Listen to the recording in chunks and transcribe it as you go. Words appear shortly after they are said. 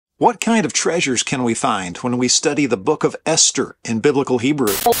What kind of treasures can we find when we study the book of Esther in biblical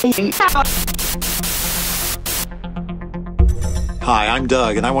Hebrew? Hi, I'm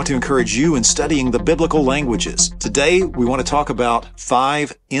Doug, and I want to encourage you in studying the biblical languages. Today, we want to talk about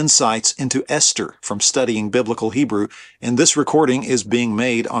 5 insights into Esther from studying biblical Hebrew, and this recording is being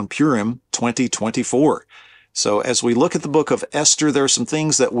made on Purim 2024. So as we look at the book of Esther, there are some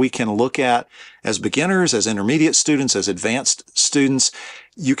things that we can look at as beginners, as intermediate students, as advanced students.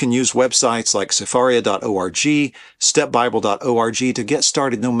 You can use websites like sepharia.org, stepbible.org to get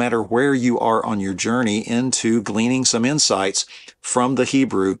started no matter where you are on your journey into gleaning some insights from the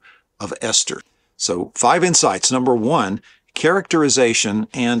Hebrew of Esther. So 5 insights. Number 1, characterization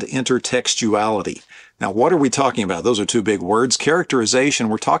and intertextuality. Now, what are we talking about? Those are 2 big words. Characterization,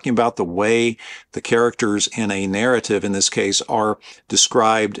 we're talking about the way the characters in a narrative, in this case, are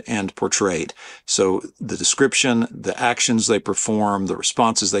described and portrayed. So the description, the actions they perform, the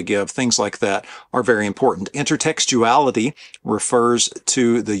responses they give, things like that are very important. Intertextuality refers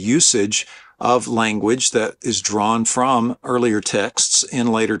to the usage of language that is drawn from earlier texts in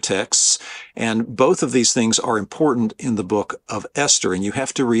later texts. And both of these things are important in the book of Esther, and you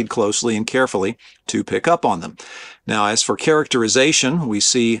have to read closely and carefully to pick up on them. Now, as for characterization, we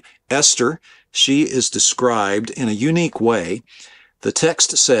see Esther. She is described in a unique way. The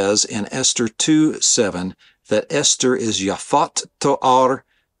text says in Esther 2:7 that Esther is Yafat To'ar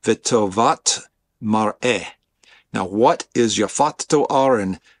Vetovat Mar'eh. Now, what is Yafat To'ar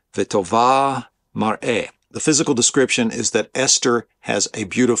and Vetova Mar'eh? The physical description is that Esther has a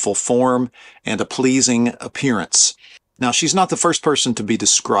beautiful form and a pleasing appearance. Now, she's not the first person to be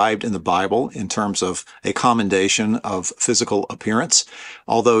described in the Bible in terms of a commendation of physical appearance,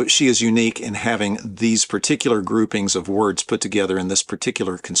 although she is unique in having these particular groupings of words put together in this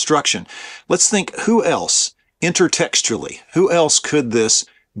particular construction. Let's think, who else, intertextually, who else could this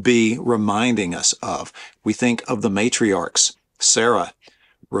be reminding us of? We think of the matriarchs, Sarah,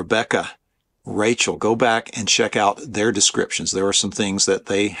 Rebecca, Rachel. Go back and check out their descriptions. There are some things that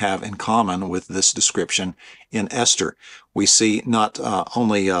they have in common with this description in Esther. We see not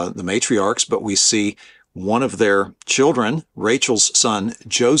only the matriarchs, but we see one of their children, Rachel's son,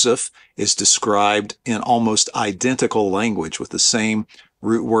 Joseph, is described in almost identical language with the same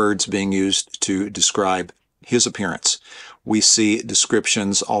root words being used to describe his appearance. We see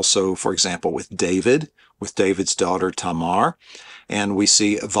descriptions also, for example, with David, with David's daughter Tamar. And we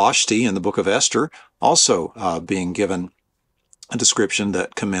see Vashti in the book of Esther also being given a description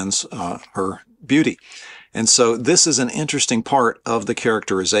that commends her beauty. And so this is an interesting part of the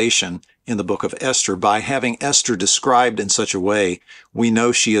characterization in the book of Esther. By having Esther described in such a way, we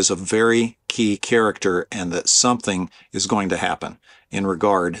know she is a very key character and that something is going to happen in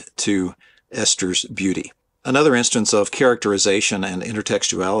regard to Esther's beauty. Another instance of characterization and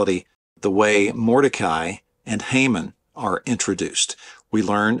intertextuality, the way Mordecai and Haman are introduced. We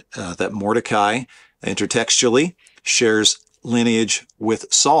learn that Mordecai, intertextually, shares lineage with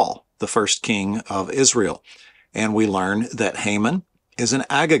Saul, the first king of Israel. And we learn that Haman is an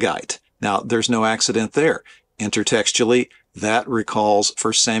Agagite. Now, there's no accident there. Intertextually, that recalls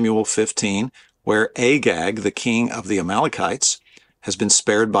 1 Samuel 15, where Agag, the king of the Amalekites, has been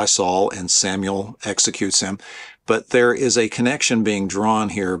spared by Saul and Samuel executes him. But there is a connection being drawn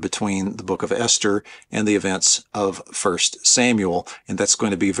here between the book of Esther and the events of 1 Samuel, and that's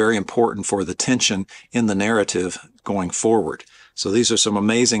going to be very important for the tension in the narrative going forward. So these are some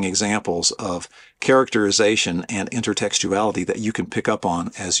amazing examples of characterization and intertextuality that you can pick up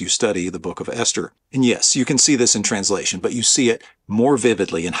on as you study the book of Esther. And yes, you can see this in translation, but you see it more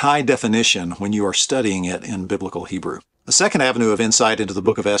vividly in high definition when you are studying it in biblical Hebrew. The second avenue of insight into the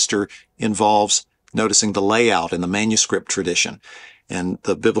book of Esther involves noticing the layout in the manuscript tradition. And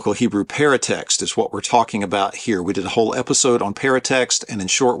the biblical Hebrew paratext is what we're talking about here. We did a whole episode on paratext, and in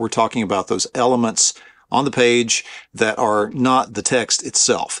short, we're talking about those elements on the page that are not the text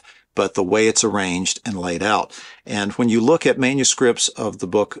itself, but the way it's arranged and laid out. And when you look at manuscripts of the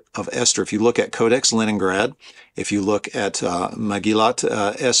book of Esther, if you look at Codex Leningrad, if you look at Megillat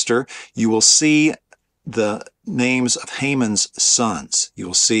Esther, you will see the names of Haman's sons. You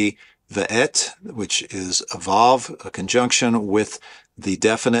will see Ve'et, which is a vav, a conjunction with the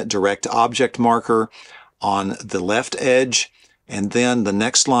definite direct object marker on the left edge, and then the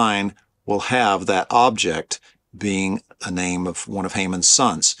next line will have that object being a name of one of Haman's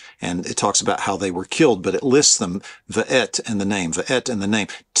sons. And it talks about how they were killed, but it lists them, Ve'et and the name, Ve'et and the name,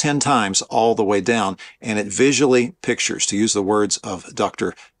 10 times all the way down. And it visually pictures, to use the words of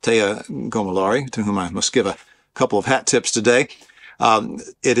Dr. Tea Gomolari, to whom I must give a couple of hat tips today,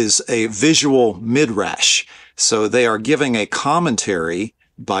 it is a visual midrash. So they are giving a commentary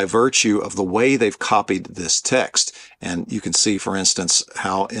by virtue of the way they've copied this text. And you can see, for instance,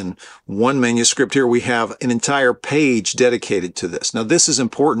 how in one manuscript here we have an entire page dedicated to this. Now, this is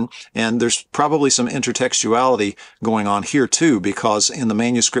important, and there's probably some intertextuality going on here too, because in the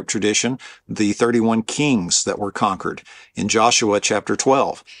manuscript tradition, the 31 kings that were conquered in Joshua chapter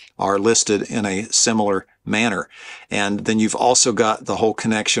 12 are listed in a similar manner. And then you've also got the whole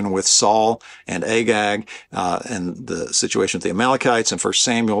connection with Saul and Agag and the situation with the Amalekites in 1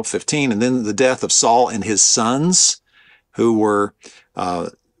 Samuel 15, and then the death of Saul and his sons, who were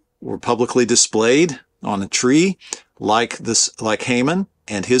publicly displayed on a tree like Haman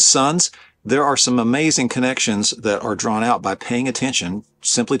and his sons. There are some amazing connections that are drawn out by paying attention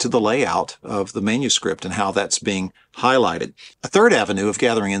simply to the layout of the manuscript and how that's being highlighted. A third avenue of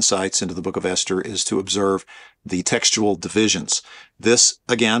gathering insights into the book of Esther is to observe the textual divisions. This,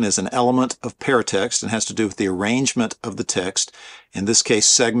 again, is an element of paratext and has to do with the arrangement of the text, in this case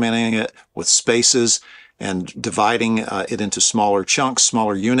segmenting it with spaces and dividing it into smaller chunks,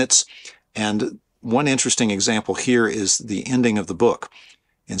 smaller units. And one interesting example here is the ending of the book.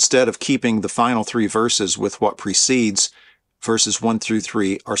 Instead of keeping the final 3 verses with what precedes, verses 1 through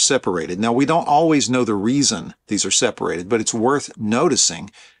 3 are separated. Now, we don't always know the reason these are separated, but it's worth noticing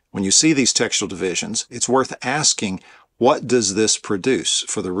when you see these textual divisions. It's worth asking, what does this produce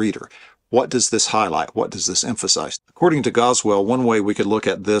for the reader? What does this highlight? What does this emphasize? According to Goswell, one way we could look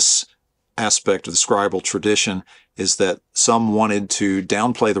at this aspect of the scribal tradition is that some wanted to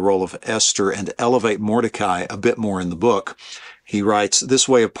downplay the role of Esther and elevate Mordecai a bit more in the book. He writes, this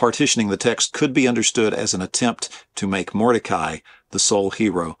way of partitioning the text could be understood as an attempt to make Mordecai the sole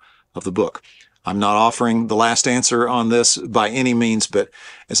hero of the book. I'm not offering the last answer on this by any means, but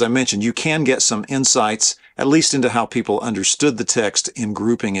as I mentioned, you can get some insights, at least into how people understood the text in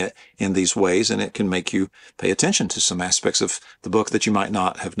grouping it in these ways, and it can make you pay attention to some aspects of the book that you might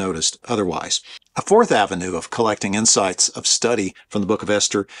not have noticed otherwise. A fourth avenue of collecting insights of study from the book of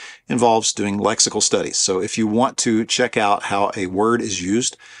Esther involves doing lexical studies. So if you want to check out how a word is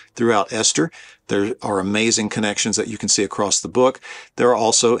used throughout Esther, there are amazing connections that you can see across the book. There are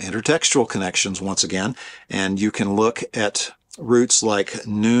also intertextual connections once again, and you can look at roots like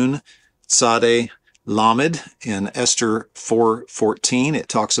Nun, Tzadeh, Lamed in Esther 4:14. It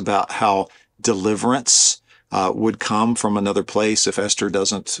talks about how deliverance would come from another place if Esther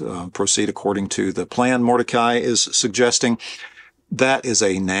doesn't proceed according to the plan Mordecai is suggesting. That is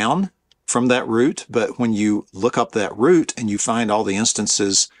a noun from that root, but when you look up that root and you find all the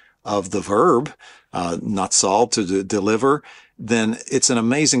instances of the verb, natsal, to deliver, then it's an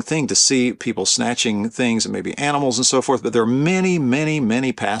amazing thing to see people snatching things and maybe animals and so forth. But there are many, many,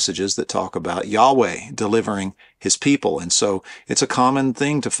 many passages that talk about Yahweh delivering his people. And so it's a common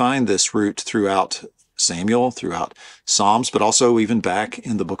thing to find this root throughout Samuel, throughout Psalms, but also even back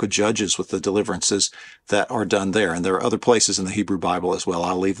in the book of Judges with the deliverances that are done there. And there are other places in the Hebrew Bible as well.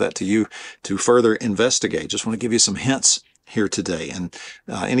 I'll leave that to you to further investigate. Just want to give you some hints here today. And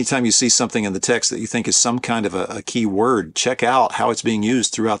anytime you see something in the text that you think is some kind of a key word, check out how it's being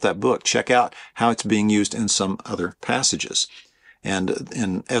used throughout that book. Check out how it's being used in some other passages. And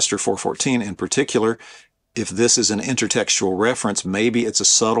in Esther 4:14 in particular, if this is an intertextual reference, maybe it's a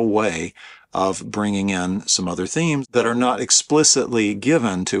subtle way of bringing in some other themes that are not explicitly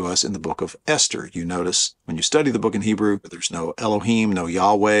given to us in the book of Esther. You notice when you study the book in Hebrew, there's no Elohim, no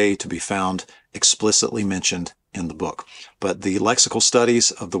Yahweh to be found explicitly mentioned in the book. But the lexical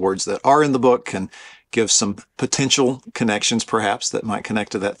studies of the words that are in the book can give some potential connections, perhaps, that might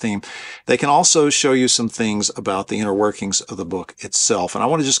connect to that theme. They can also show you some things about the inner workings of the book itself. And I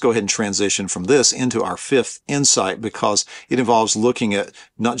want to just go ahead and transition from this into our fifth insight, because it involves looking at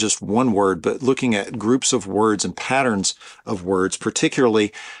not just one word, but looking at groups of words and patterns of words,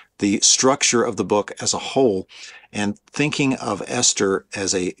 particularly the structure of the book as a whole, and thinking of Esther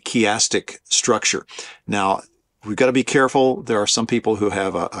as a chiastic structure. Now, we've got to be careful. There are some people who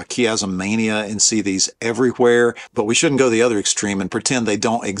have a chiasm mania and see these everywhere, but we shouldn't go the other extreme and pretend they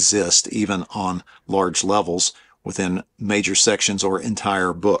don't exist even on large levels within major sections or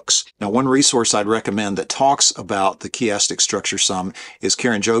entire books. Now, one resource I'd recommend that talks about the chiastic structure some is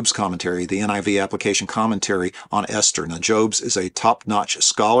Karen Job's commentary, the NIV application commentary on Esther. Now, Job's is a top-notch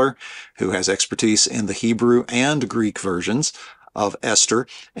scholar who has expertise in the Hebrew and Greek versions of Esther,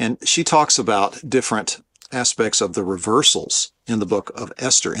 and she talks about different aspects of the reversals in the book of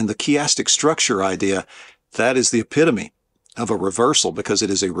Esther. And the chiastic structure idea, that is the epitome of a reversal, because it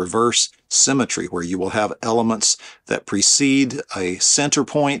is a reverse symmetry where you will have elements that precede a center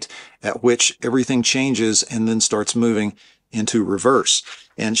point at which everything changes and then starts moving into reverse.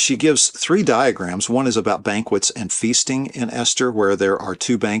 And she gives 3 diagrams. One is about banquets and feasting in Esther, where there are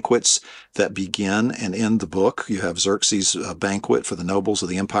 2 banquets that begin and end the book. You have Xerxes' banquet for the nobles of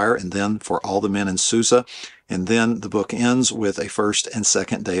the empire, and then for all the men in Susa. And then the book ends with a first and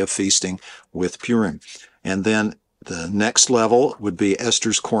second day of feasting with Purim. And then the next level would be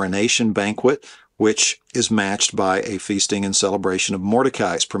Esther's coronation banquet, which is matched by a feasting and celebration of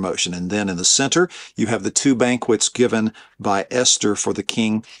Mordecai's promotion. And then in the center, you have the 2 banquets given by Esther for the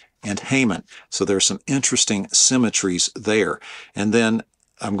king and Haman. So there's some interesting symmetries there. And then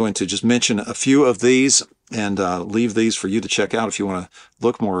I'm going to just mention a few of these and leave these for you to check out if you want to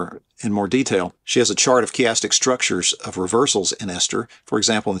look in more detail. She has a chart of chiastic structures of reversals in Esther. For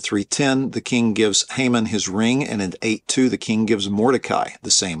example, in 3:10, the king gives Haman his ring, and in 8:2, the king gives Mordecai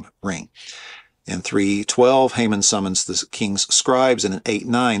the same ring. In 3:12, Haman summons the king's scribes, and in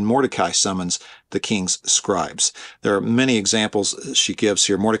 8:9, Mordecai summons the king's scribes. There are many examples she gives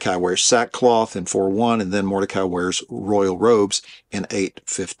here. Mordecai wears sackcloth in 4:1, and then Mordecai wears royal robes in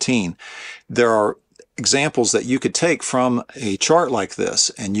 8:15. There are examples that you could take from a chart like this,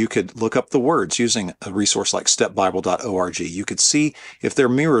 and you could look up the words using a resource like stepbible.org. You could see if they're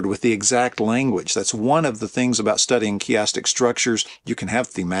mirrored with the exact language. That's one of the things about studying chiastic structures. You can have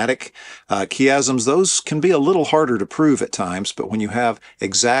thematic chiasms. Those can be a little harder to prove at times, but when you have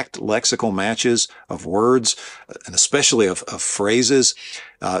exact lexical matches of words, and especially of phrases,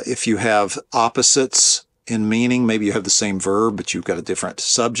 if you have opposites in meaning, maybe you have the same verb, but you've got a different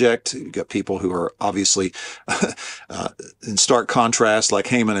subject. You've got people who are obviously in stark contrast, like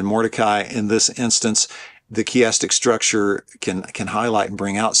Haman and Mordecai. In this instance, the chiastic structure can highlight and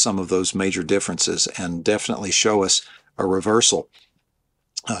bring out some of those major differences and definitely show us a reversal.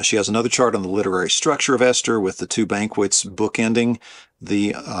 She has another chart on the literary structure of Esther with the 2 banquets bookending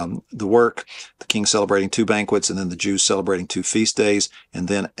the work, the king celebrating 2 banquets, and then the Jews celebrating 2 feast days, and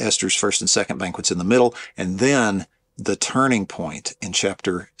then Esther's first and second banquets in the middle, and then the turning point in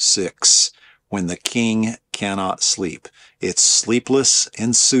chapter 6, when the king cannot sleep. It's sleepless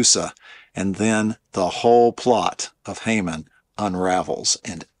in Susa, and then the whole plot of Haman unravels,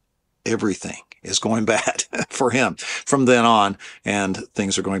 and everything is going bad for him from then on, and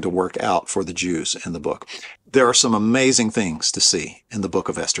things are going to work out for the Jews in the book. There are some amazing things to see in the book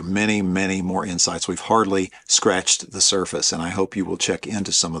of Esther. Many, many more insights. We've hardly scratched the surface, and I hope you will check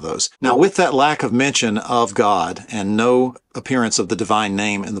into some of those. Now, with that lack of mention of God and no appearance of the divine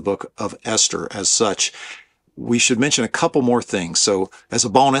name in the book of Esther as such, we should mention a couple more things. So as a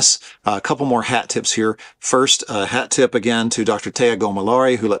bonus, a couple more hat tips here. First, a hat tip again to Dr. Tea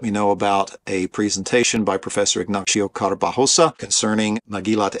Gomolari, who let me know about a presentation by Professor Ignacio Carvajosa concerning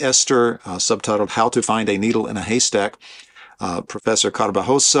Megillat Esther, subtitled How to Find a Needle in a Haystack. Professor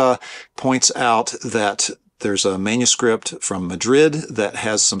Carvajosa points out that there's a manuscript from Madrid that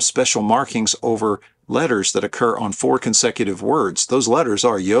has some special markings over letters that occur on 4 consecutive words. Those letters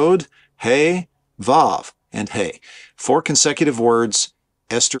are Yod, He, Vav, and Hey. 4 consecutive words,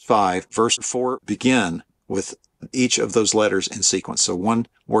 Esther 5, verse 4, begin with each of those letters in sequence. So one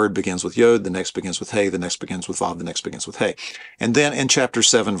word begins with Yod, the next begins with Hey, the next begins with Vav, the next begins with Hey. And then in chapter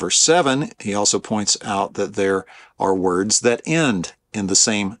 7, verse 7, he also points out that there are words that end in the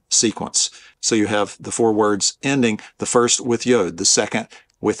same sequence. So you have the 4 words ending, the first with Yod, the second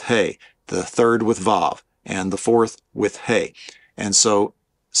with Hey, the third with Vav, and the fourth with Hey. And so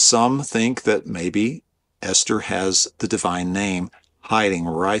some think that maybe Esther has the divine name hiding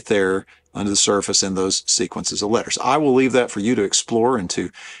right there under the surface in those sequences of letters. I will leave that for you to explore and to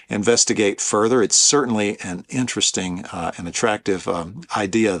investigate further. It's certainly an interesting and attractive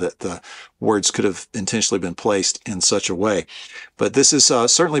idea that the words could have intentionally been placed in such a way. But this has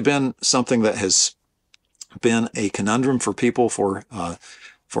certainly been something that has been a conundrum for people for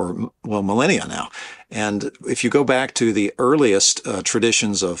millennia now. And if you go back to the earliest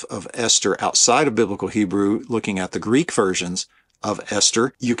traditions of Esther outside of Biblical Hebrew, looking at the Greek versions of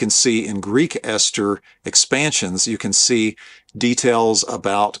Esther, you can see in Greek Esther expansions, you can see details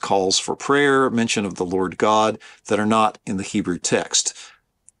about calls for prayer, mention of the Lord God, that are not in the Hebrew text.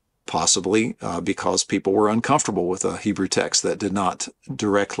 Possibly because people were uncomfortable with a Hebrew text that did not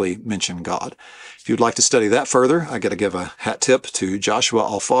directly mention God. If you'd like to study that further, I got to give a hat tip to Joshua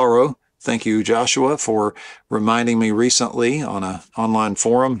Alfaro. Thank you, Joshua, for reminding me recently on an online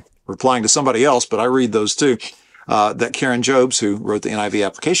forum, replying to somebody else, but I read those too, that Karen Jobes, who wrote the NIV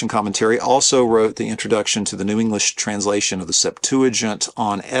application commentary, also wrote the introduction to the New English translation of the Septuagint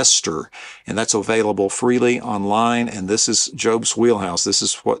on Esther, and that's available freely online, and this is Job's wheelhouse. This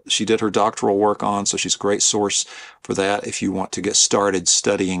is what she did her doctoral work on, so she's a great source for that if you want to get started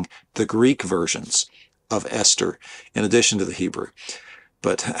studying the Greek versions of Esther in addition to the Hebrew.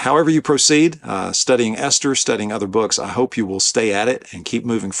 But however you proceed, studying Esther, studying other books, I hope you will stay at it and keep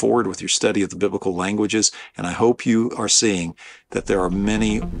moving forward with your study of the biblical languages. And I hope you are seeing that there are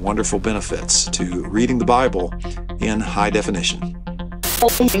many wonderful benefits to reading the Bible in high definition.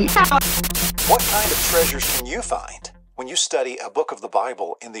 What kind of treasures can you find when you study a book of the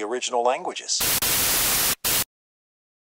Bible in the original languages?